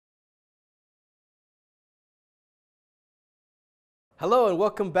Hello and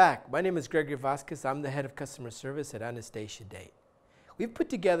welcome back. My name is Gregory Vasquez. I'm the head of customer service at AnastasiaDate. We've put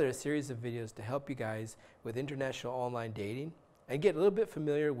together a series of videos to help you guys with international online dating and get a little bit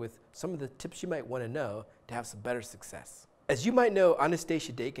familiar with some of the tips you might want to know to have some better success. As you might know,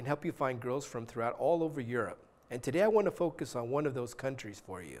 AnastasiaDate can help you find girls from throughout all over Europe. And today I want to focus on one of those countries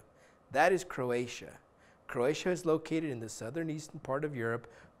for you. That is Croatia. Croatia is located in the southern eastern part of Europe,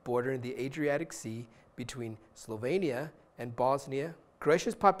 bordering the Adriatic Sea between Slovenia and Bosnia.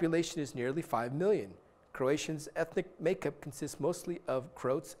 Croatia's population is nearly 5 million. Croatians' ethnic makeup consists mostly of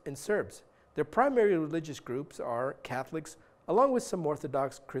Croats and Serbs. Their primary religious groups are Catholics, along with some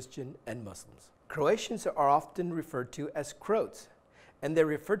Orthodox Christian and Muslims. Croatians are often referred to as Croats, and they're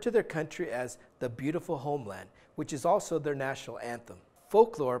referred to their country as the beautiful homeland, which is also their national anthem.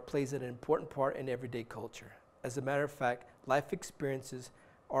 Folklore plays an important part in everyday culture. As a matter of fact, life experiences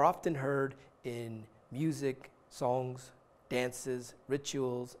are often heard in music, songs, dances,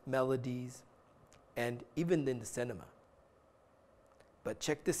 rituals, melodies, and even in the cinema. But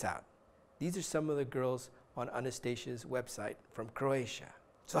check this out. These are some of the girls on Anastasia's website from Croatia.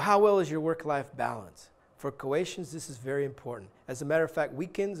 So how well is your work-life balance? For Croatians, this is very important. As a matter of fact,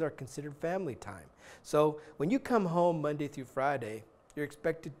 weekends are considered family time. So when you come home Monday through Friday, you're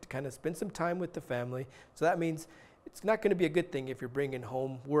expected to kind of spend some time with the family. So that means it's not going to be a good thing if you're bringing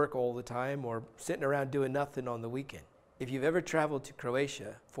home work all the time or sitting around doing nothing on the weekend. If you've ever traveled to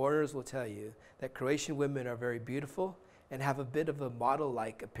Croatia, foreigners will tell you that Croatian women are very beautiful and have a bit of a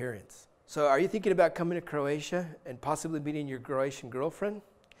model-like appearance. So are you thinking about coming to Croatia and possibly meeting your Croatian girlfriend?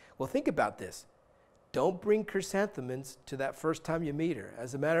 Well, think about this. Don't bring chrysanthemums to that first time you meet her.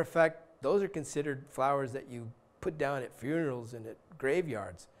 As a matter of fact, those are considered flowers that you put down at funerals and at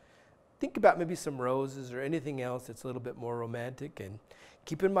graveyards. Think about maybe some roses or anything else that's a little bit more romantic, and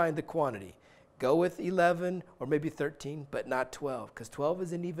keep in mind the quantity. Go with 11 or maybe 13, but not 12, because 12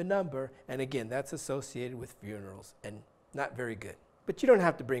 is an even number, and again, that's associated with funerals and not very good. But you don't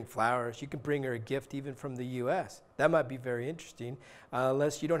have to bring flowers. You can bring her a gift even from the US. That might be very interesting,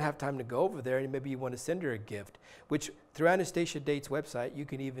 unless you don't have time to go over there and maybe you want to send her a gift, which through AnastasiaDate's website, you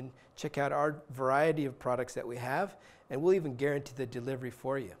can even check out our variety of products that we have, and we'll even guarantee the delivery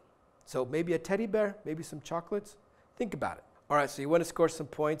for you. So maybe a teddy bear, maybe some chocolates. Think about it. All right, so you want to score some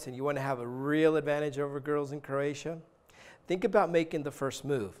points and you want to have a real advantage over girls in Croatia? Think about making the first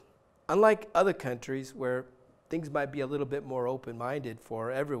move. Unlike other countries where things might be a little bit more open-minded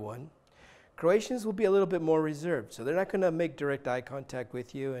for everyone, Croatians will be a little bit more reserved. So they're not going to make direct eye contact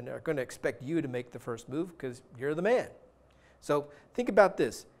with you and are going to expect you to make the first move because you're the man. So think about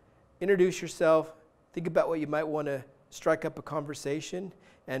this. Introduce yourself. Think about what you might want to strike up a conversation,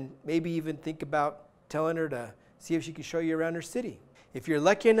 and maybe even think about telling her to see if she can show you around her city. If you're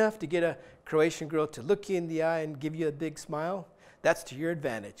lucky enough to get a Croatian girl to look you in the eye and give you a big smile, that's to your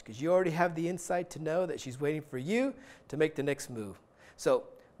advantage because you already have the insight to know that she's waiting for you to make the next move. So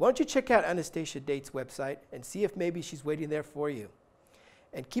why don't you check out AnastasiaDate's website and see if maybe she's waiting there for you.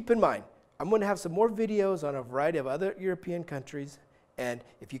 And keep in mind, I'm going to have some more videos on a variety of other European countries, and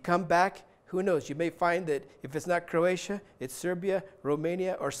if you come back, who knows, you may find that if it's not Croatia, it's Serbia,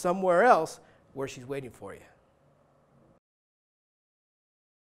 Romania, or somewhere else where she's waiting for you.